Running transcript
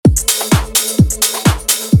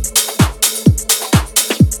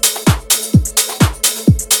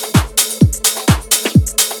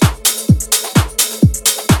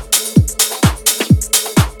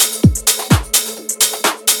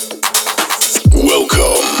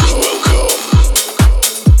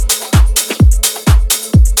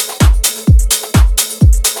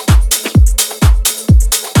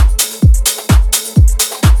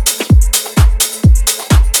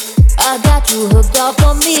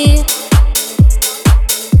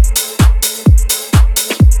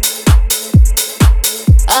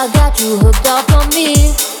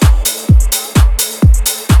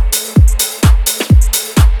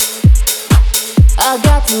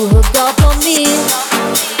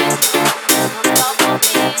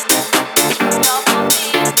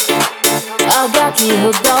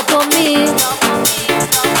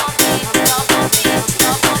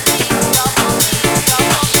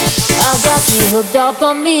You hooked up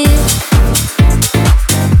on me.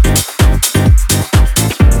 I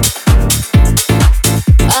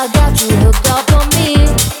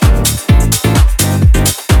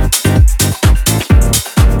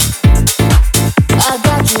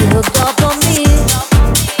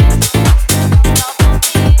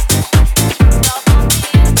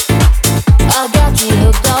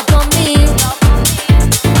got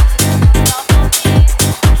you hooked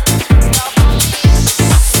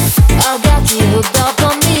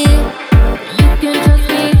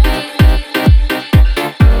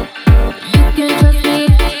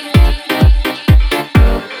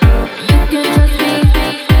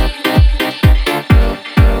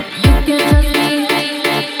up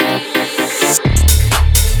on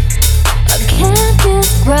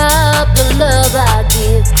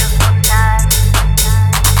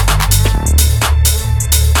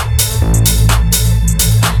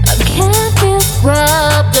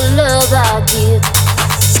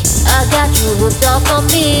me. I got you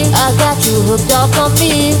hooked up on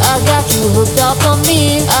me. I got you hooked up on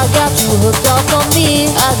me. I got you hooked up on me.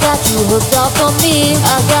 I got you hooked up on me.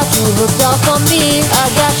 I got you hooked up on me. I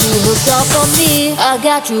got you hooked up on me. I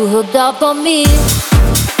got you hooked up on me.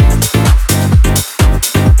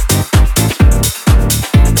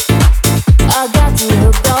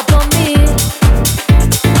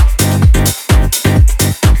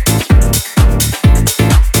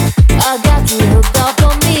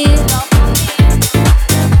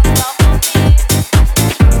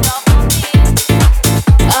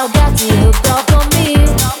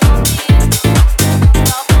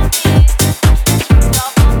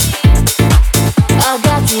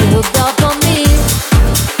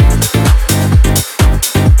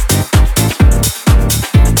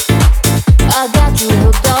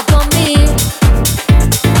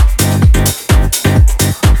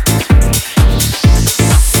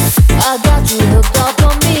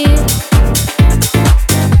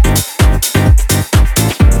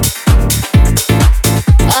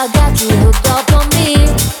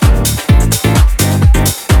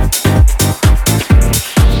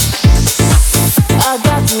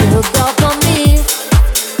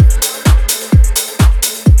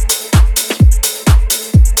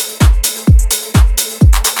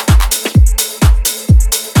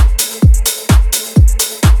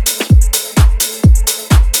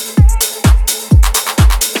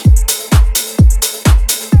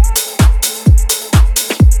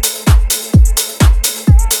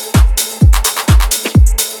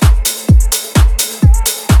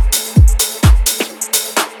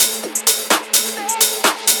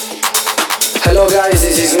 Hello guys,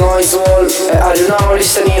 this is Noise Wall. Are you now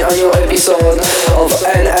listening a new episode of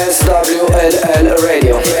NSWLL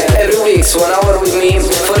Radio? Every week, 1 hour with me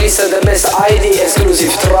for listen the best ID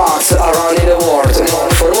exclusive tracks around in the world.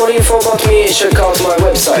 For more info about me, check out my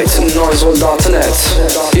website, noisewall.net.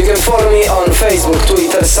 You can follow me on Facebook,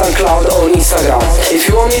 Twitter, SoundCloud or Instagram. If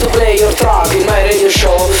you want me to play your track in my radio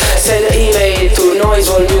show, send an email to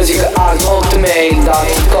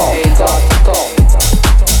noisewallmusic@hotmail.com.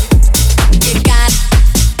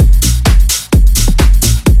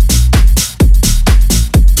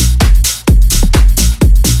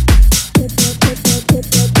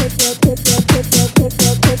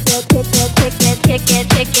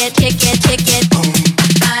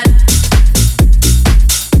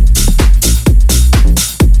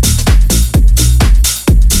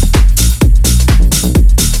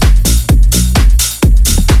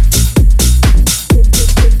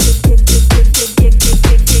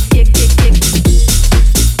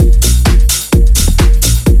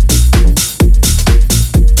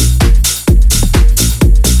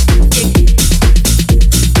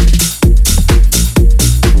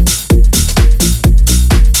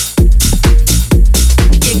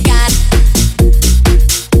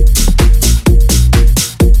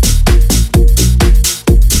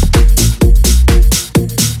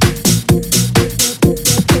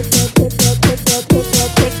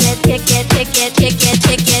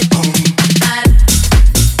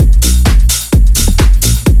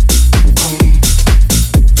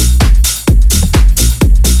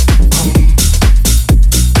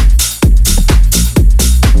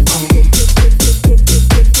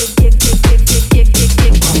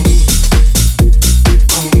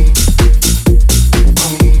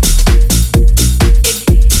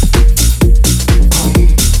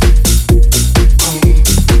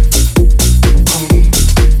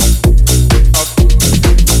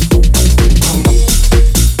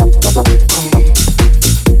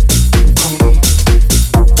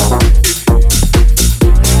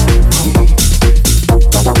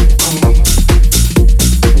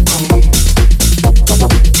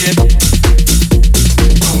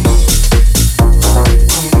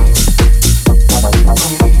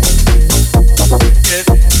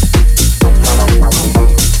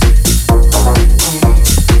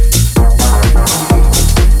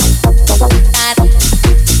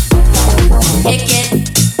 It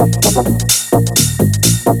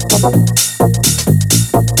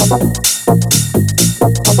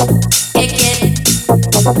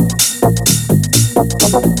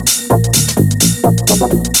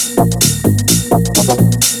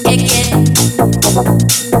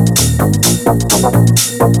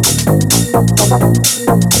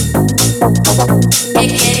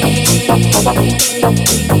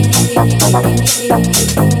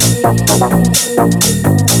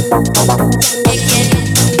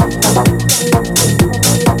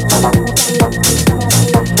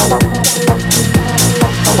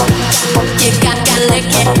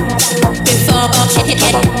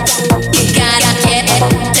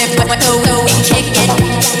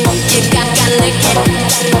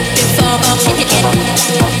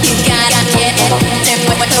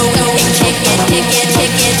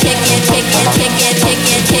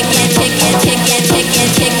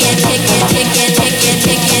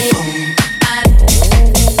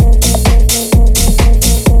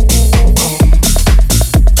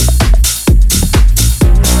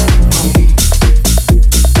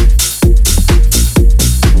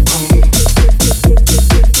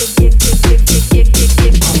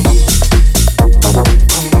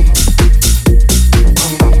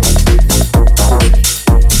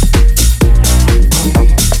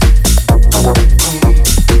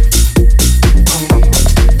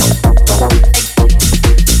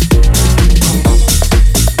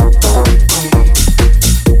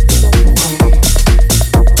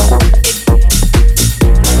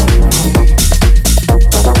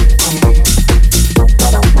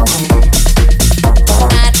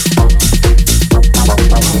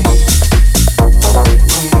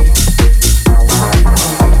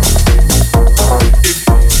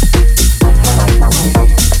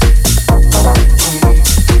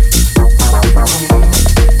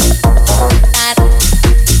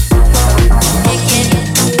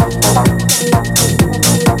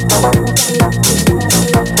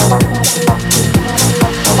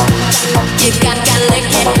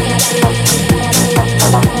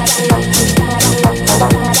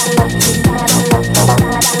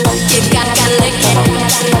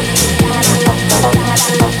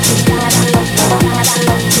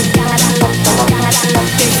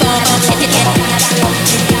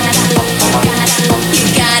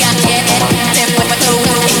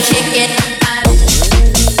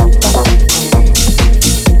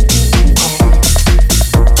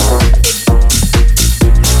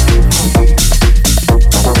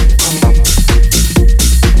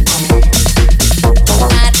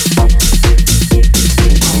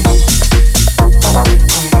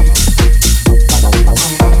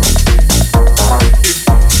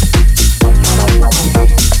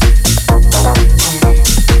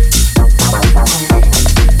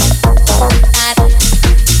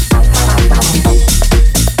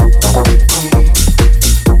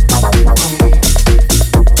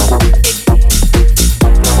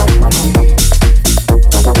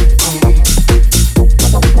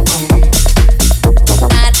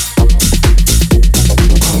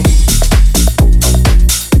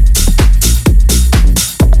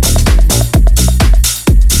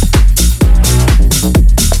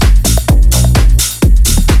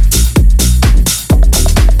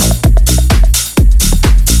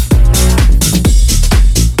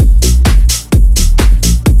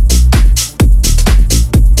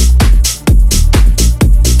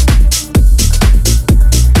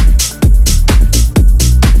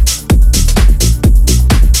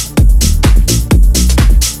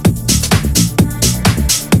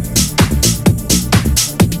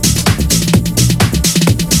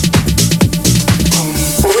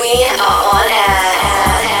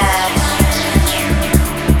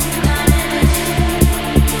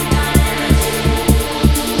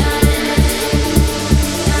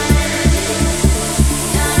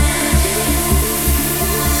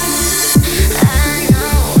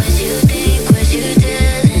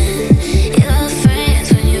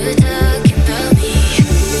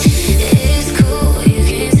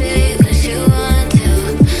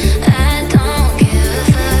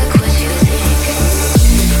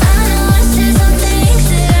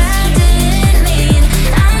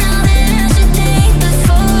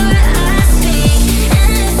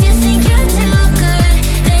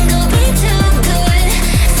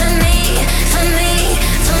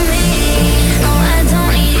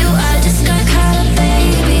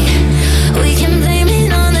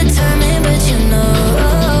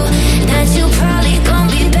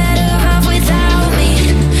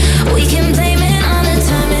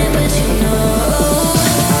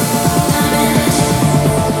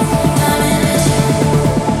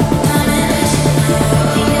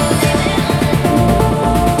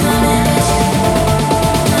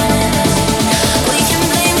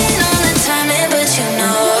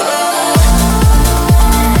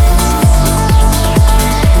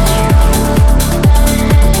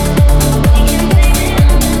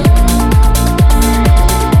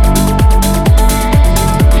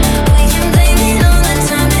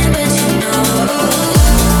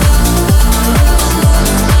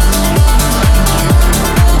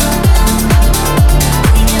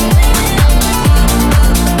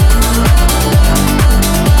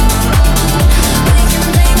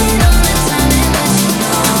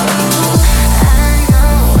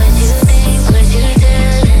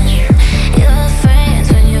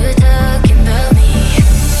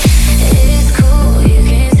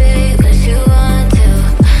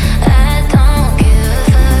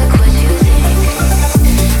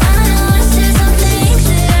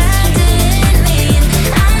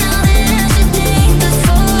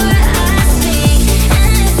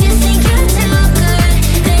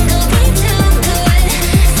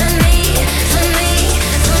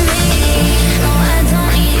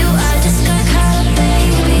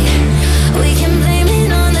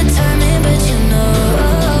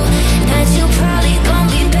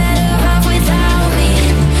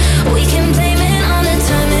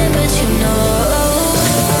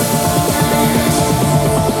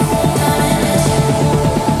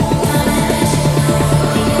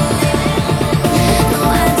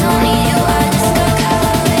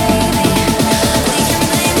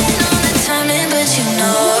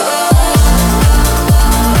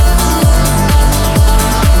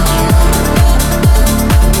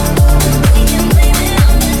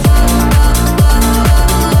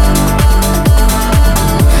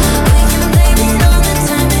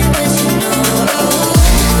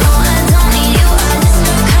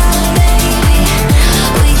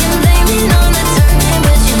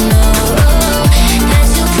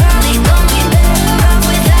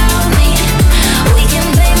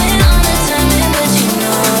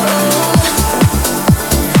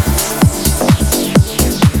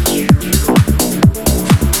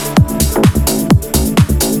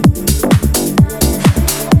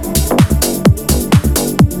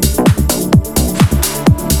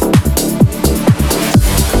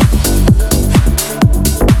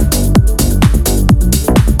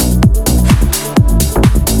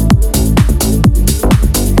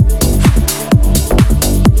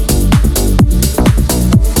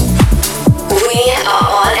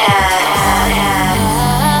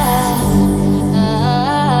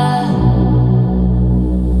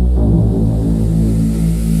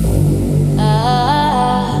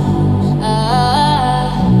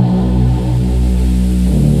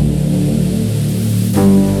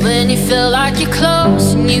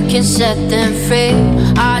you can set them free.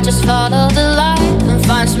 I just follow the light and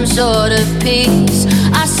find some sort of peace.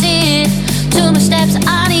 I see it, 2 missteps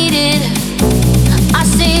I need it. I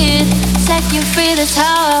see it, set you free, that's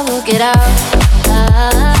how I will get out.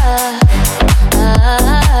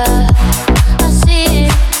 I see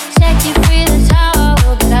it, set you free, that's how I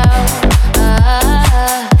will get out.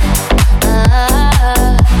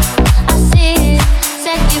 I see it,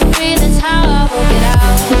 set you free, that's how I will get out.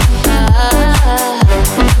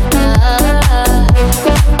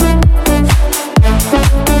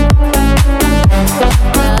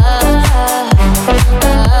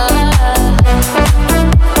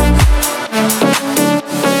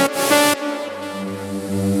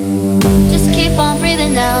 Just keep on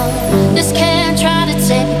breathing now. This can't try to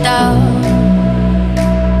take me down.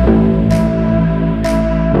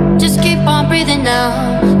 Just keep on breathing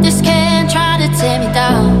now. This can't try to tear me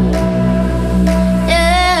down.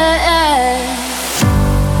 Yeah,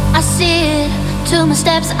 yeah. I see it, 2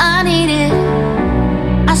 missteps I need it.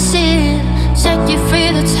 I see it, set you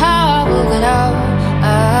free, that's how I will get out.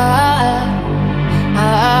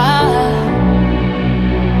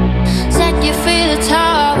 Set you free, that's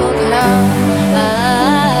how I will get out.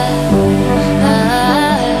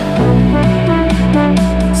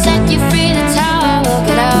 Set you free, that's how I will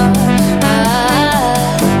get out.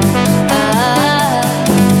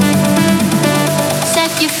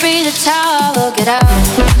 Set you free, that's how I will get out.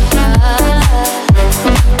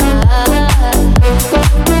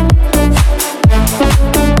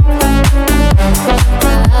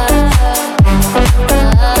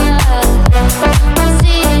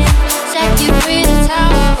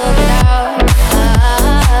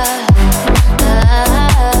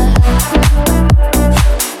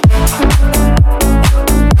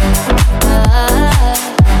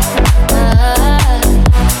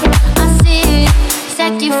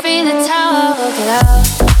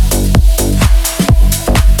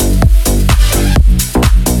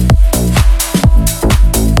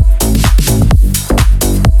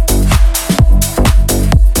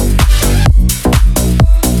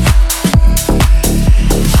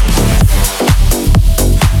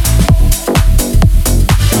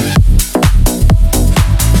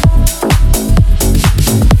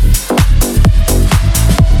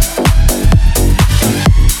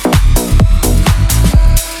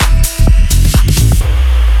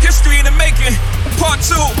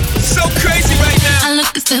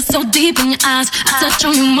 So deep in your eyes, I touch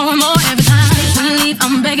on you more and more every time. When you leave,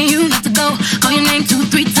 I'm begging you not to go. Call your name 2,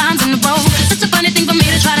 3 times in a row. Such a funny thing for me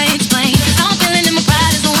to try to explain. How I'm feeling and my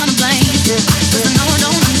pride is the one to blame. Cause I know I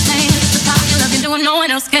don't understand the power you love you doing no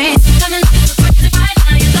one else can. Come and look so crazy right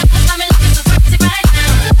now. You touch, come and look so crazy right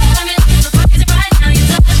now. Come and look so crazy right now. You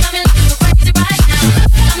touch, come and look so crazy right now.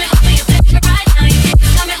 Come and hope you fix me right now. You kiss,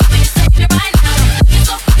 come and hope you save me right now. You're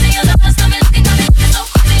so crazy, you love us. Come and look, come and you're so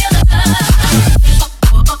crazy, you love us.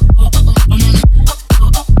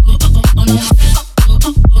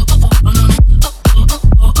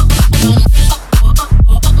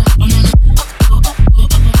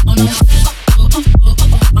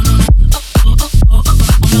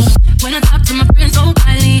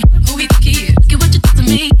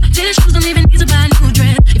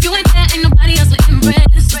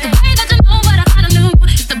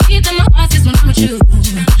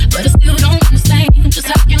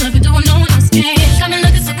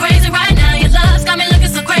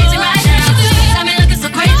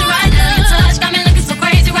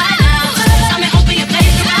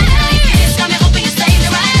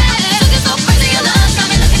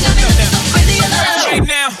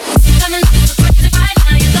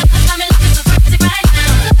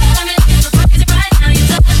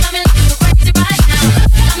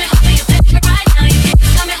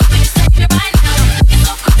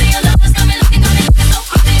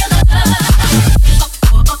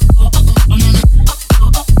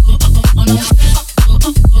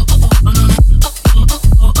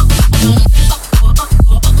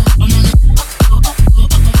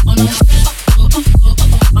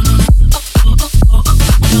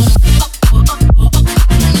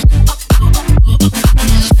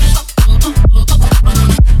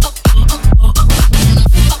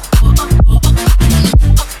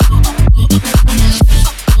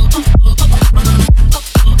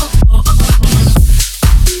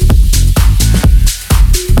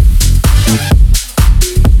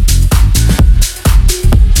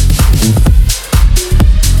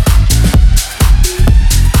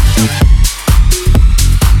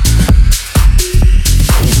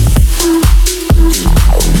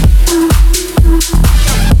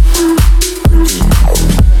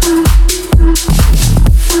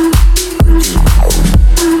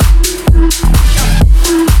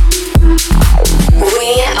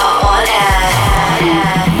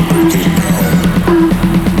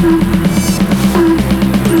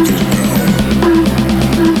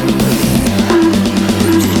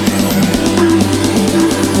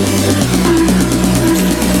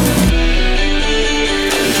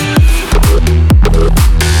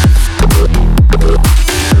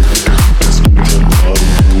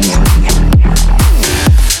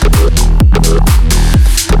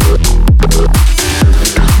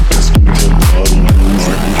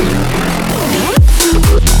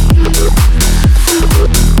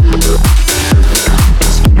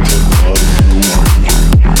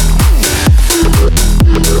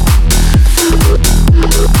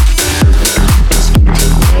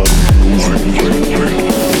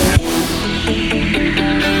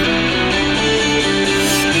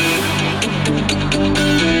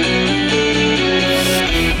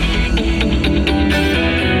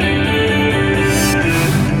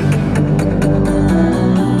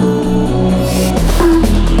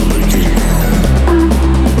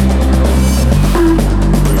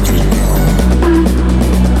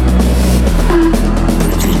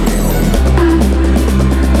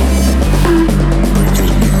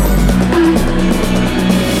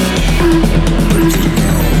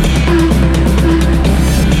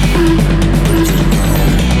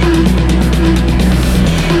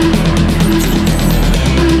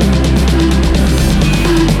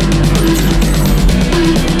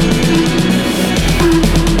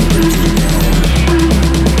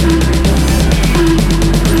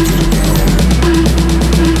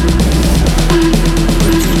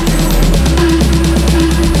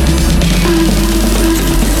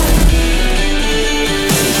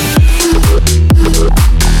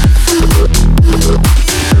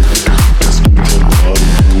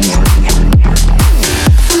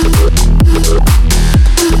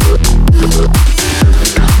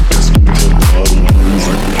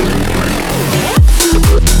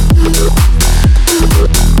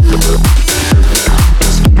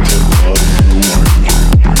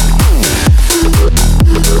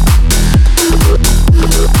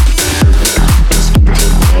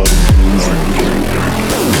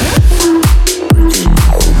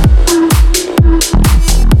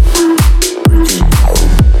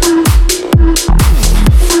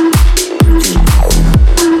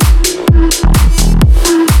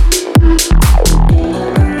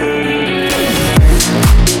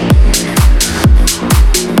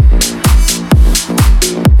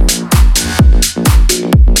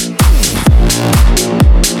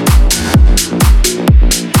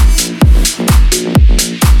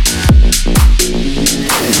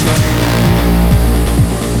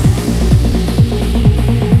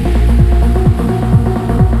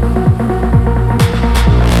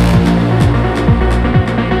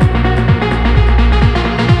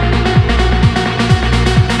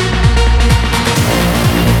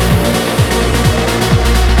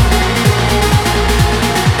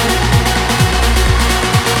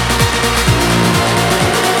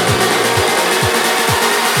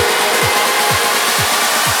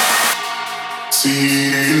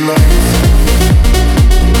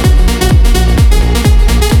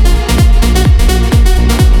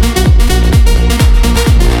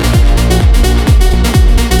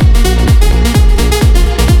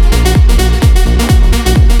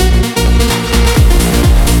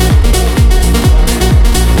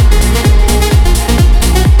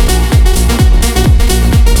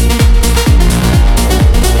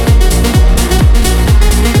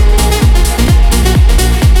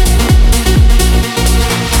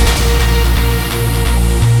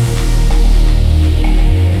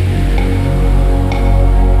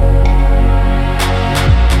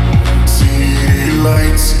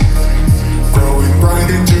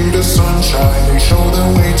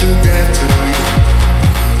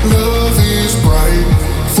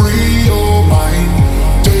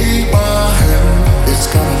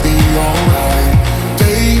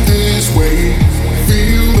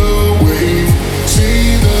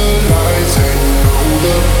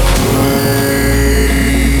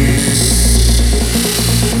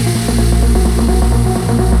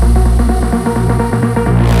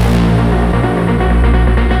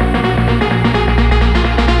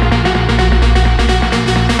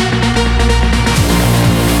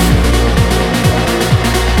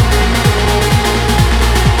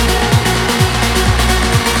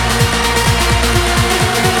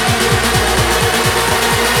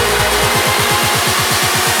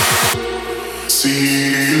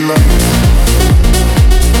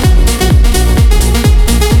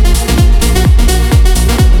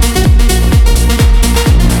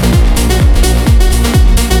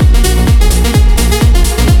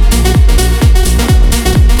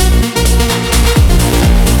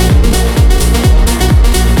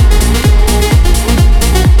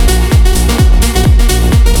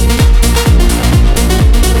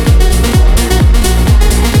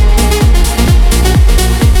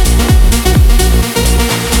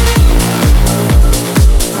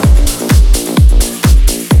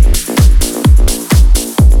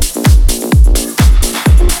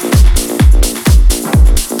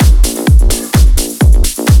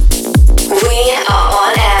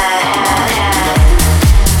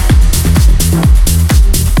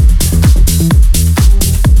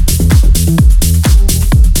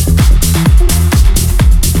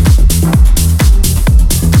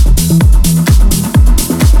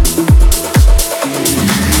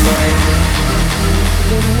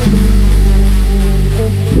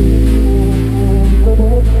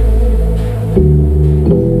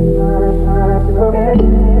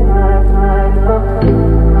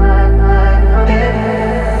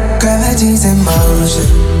 Gravity's in motion.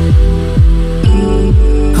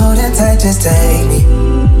 Hold it tight, just take me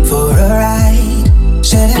for a ride.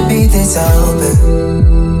 Shouldn't be this open.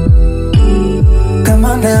 Come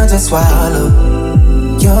on now, just swallow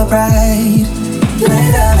your pride.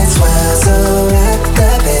 My love is wild, so wrap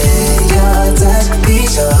up in your touch. Be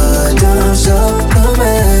sure, don't show no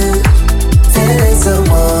man. Feeling so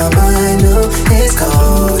warm, I know it's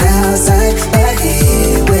cold outside, but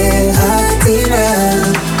here we're hot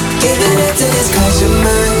enough. Giving it to this cause you're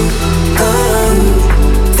mine.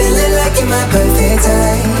 Feeling like you're my perfect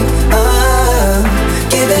type.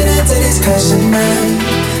 Giving it to this cause you're mine.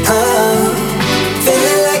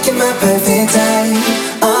 Feeling like you're my perfect type.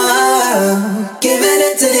 Giving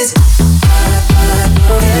it to this.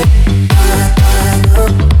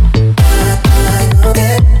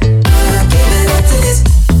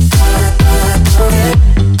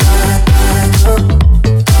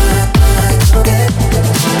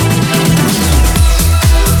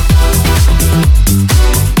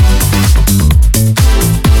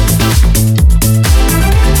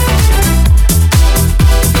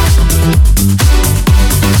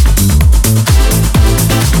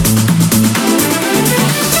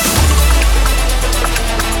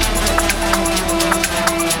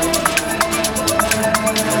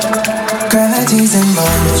 Gravity's in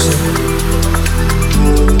motion.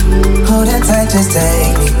 Hold it tight, just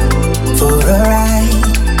take me for a ride.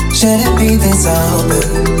 Shouldn't be this open.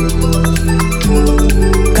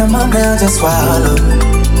 Come on now, just swallow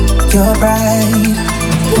your pride.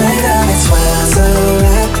 My love is wild, so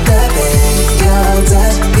wrap up in your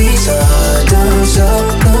touch. Be sure, don't show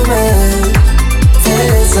no man.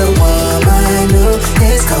 Feeling so warm, I know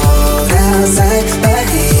it's cold outside, but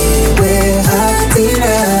here we're hot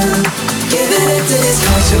enough. Giving it to this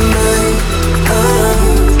cause you're mine.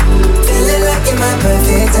 Feeling like you're my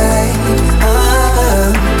perfect type.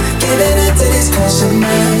 Giving it to this cause you're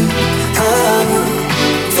mine.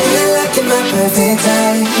 Feeling like you're my perfect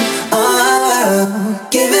type.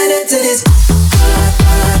 Giving it to this.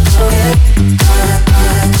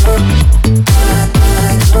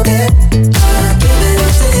 Giving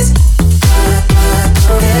it to this.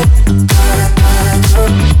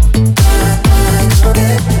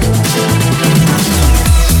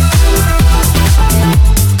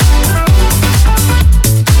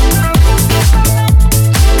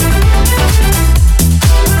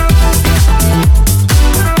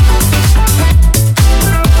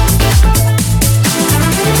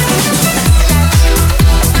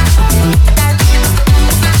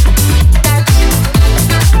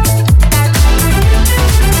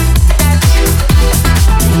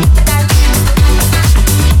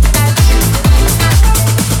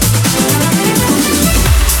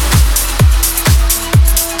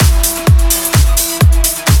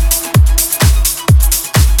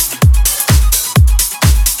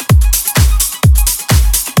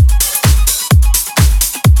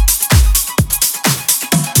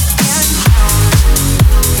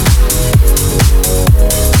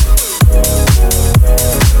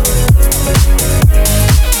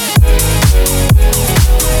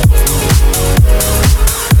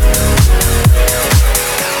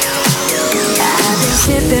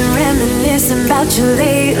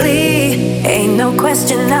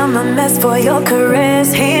 For your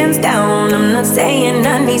caress, hands down. I'm not saying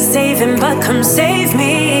I need saving, but come save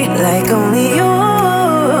me like only you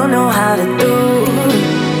know how to do.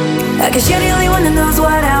 Cause you're the only one that knows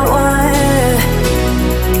what I want,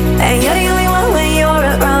 and you're the only one when you're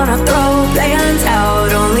around. I throw plans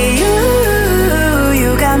out. Only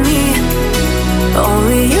you got me.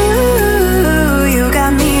 Only you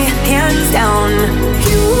got me. Hands down.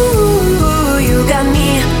 You got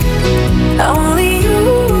me. Only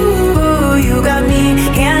you got me,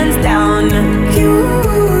 hands down. You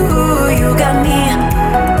got me.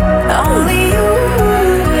 Only you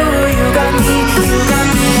got me. You got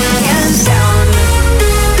me, hands down.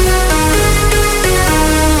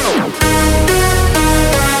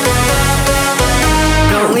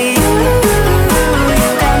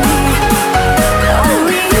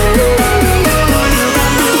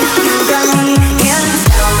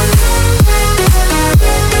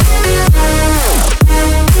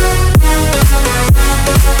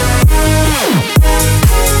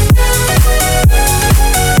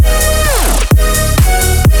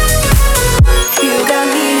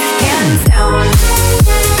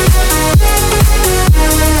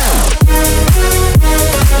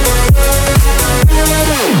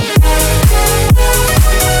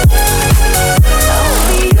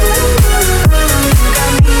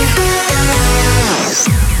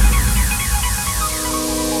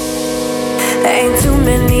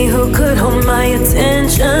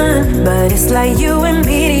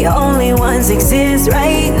 feelings exist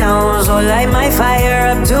right now. So light my fire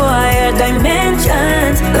up to higher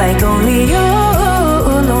dimensions, like only you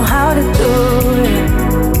know how to do it.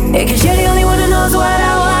 Yeah, 'cause you're the only one who knows what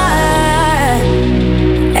I want,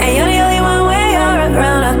 and you're the only one when you're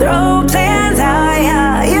around. I throw plans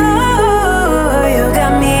higher. You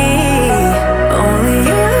got me. Only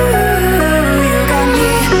you got me.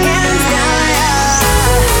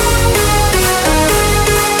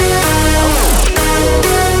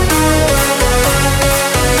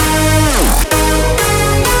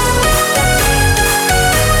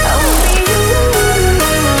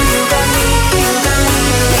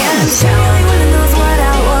 Hands down,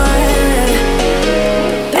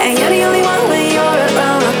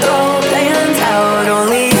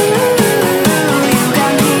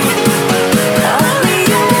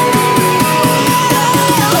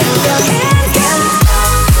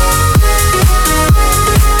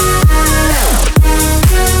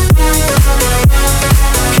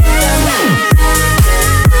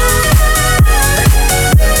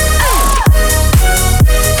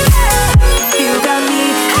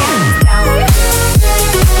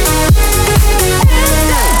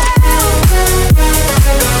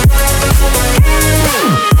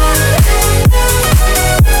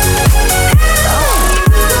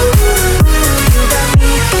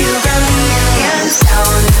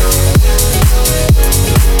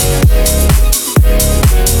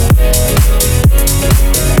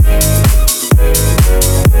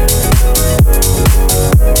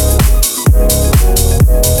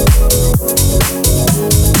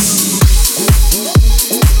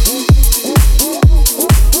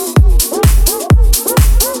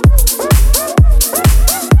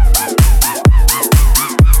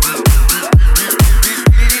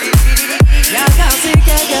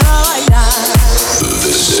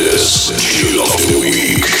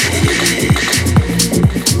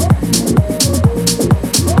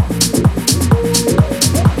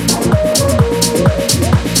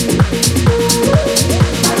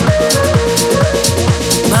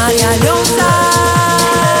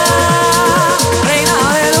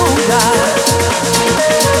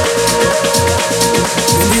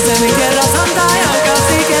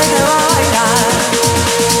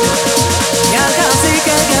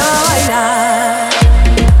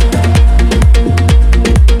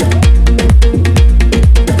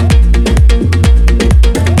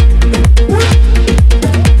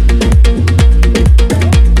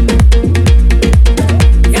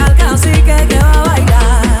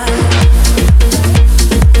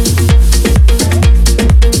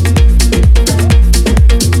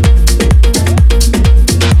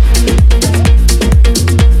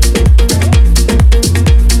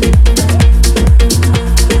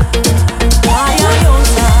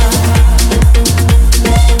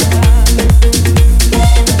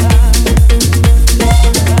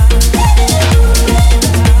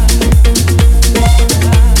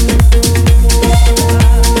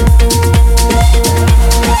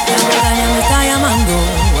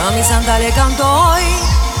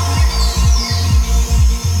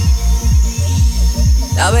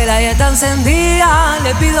 encendida,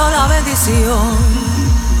 le pido la bendición.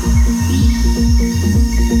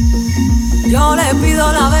 Yo le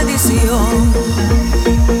pido la bendición.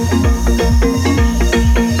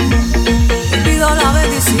 Le pido la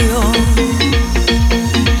bendición.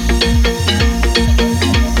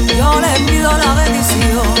 Yo le pido la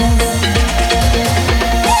bendición.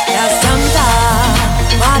 La Santa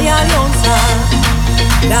María Alonso,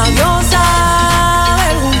 la diosa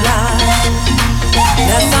del junglar.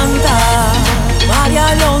 La Santa María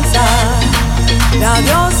Alonso, la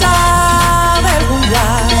diosa del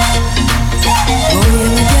junglar. Oye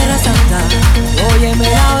mi tierra santa, óyeme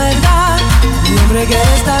la verdad. Mi hombre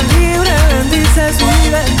quiere estar libre, bendice su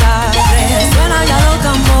libertad. Resuenan ya los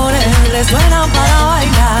tambores, resuenan para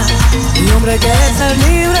bailar. Mi hombre quiere ser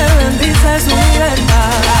libre, bendice su libertad.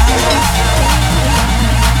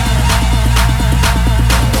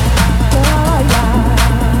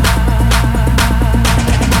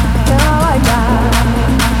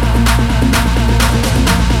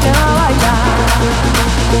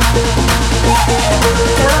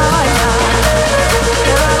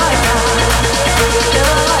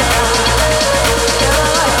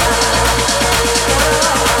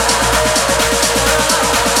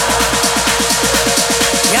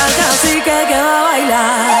 Y al cacique que va a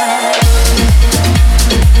bailar.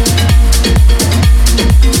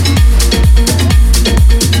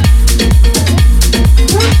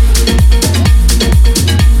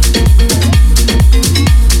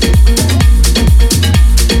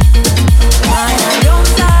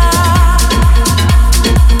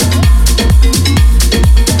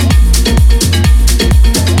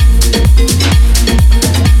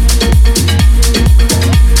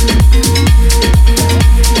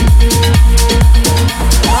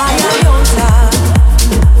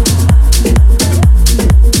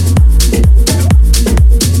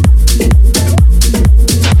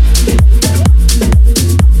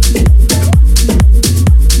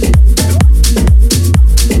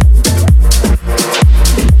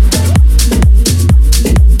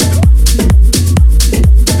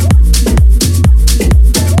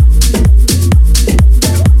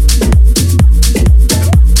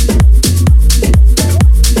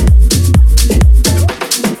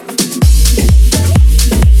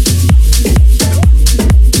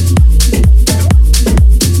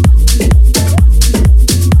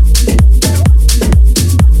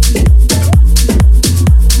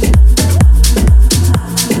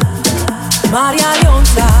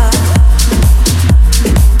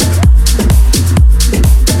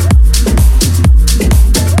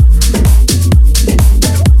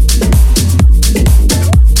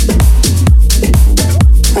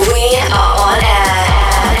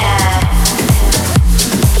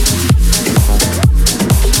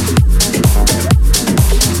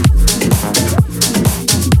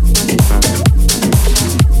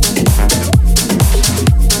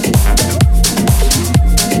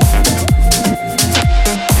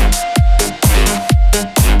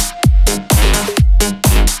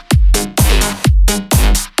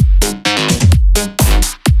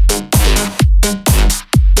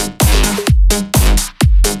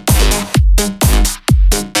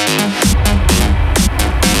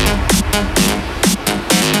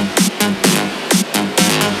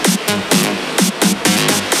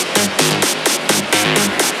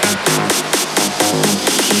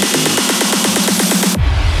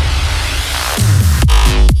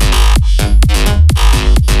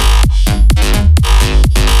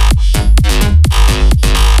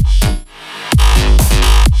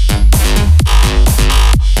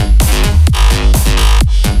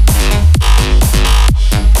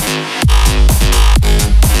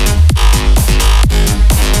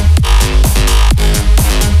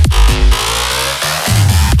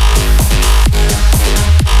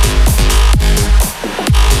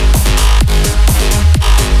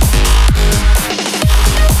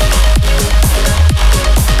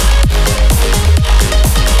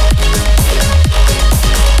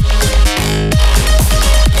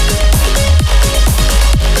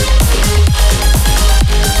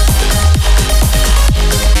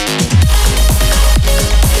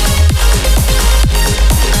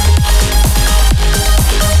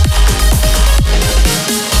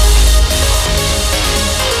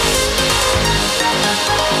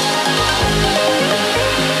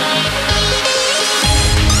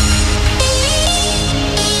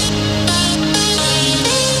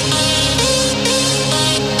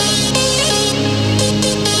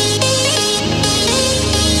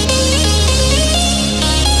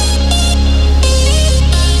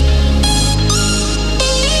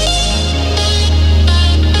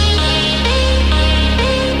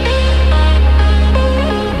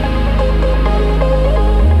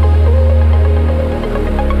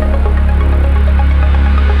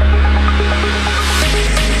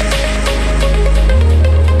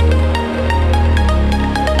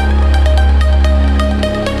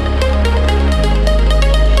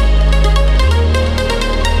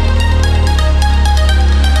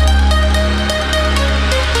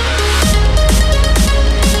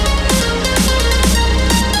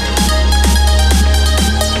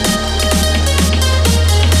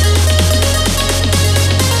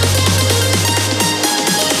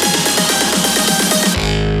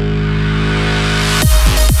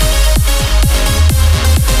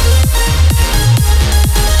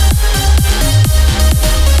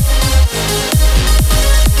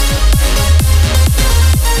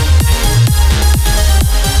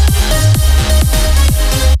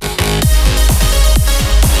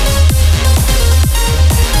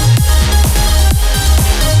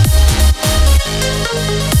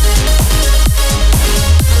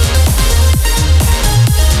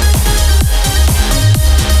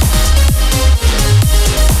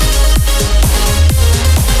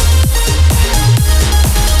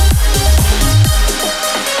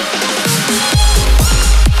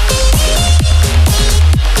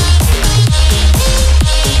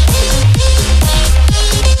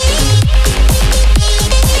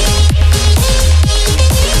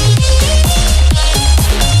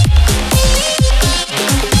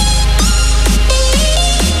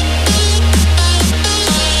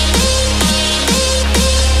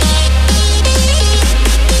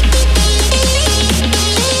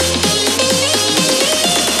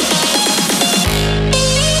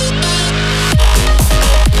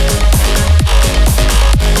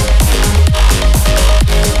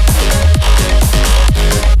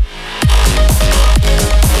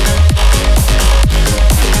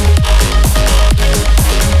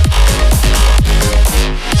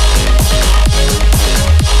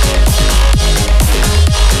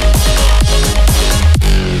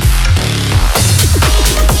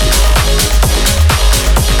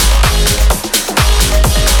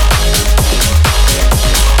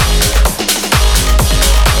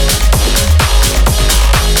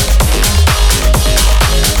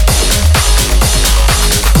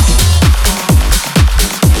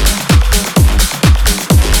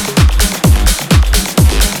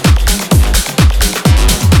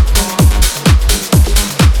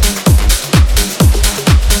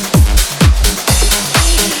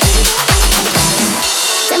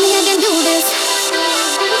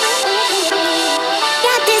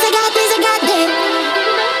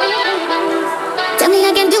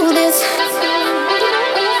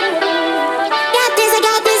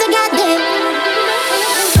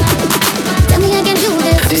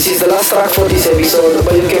 track for this episode,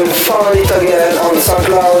 but you can find it again on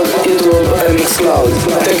SoundCloud, YouTube and Mixcloud.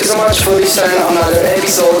 Thank you so much for listening to another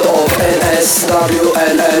episode of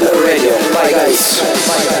NSWLL Radio. Bye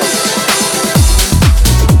guys.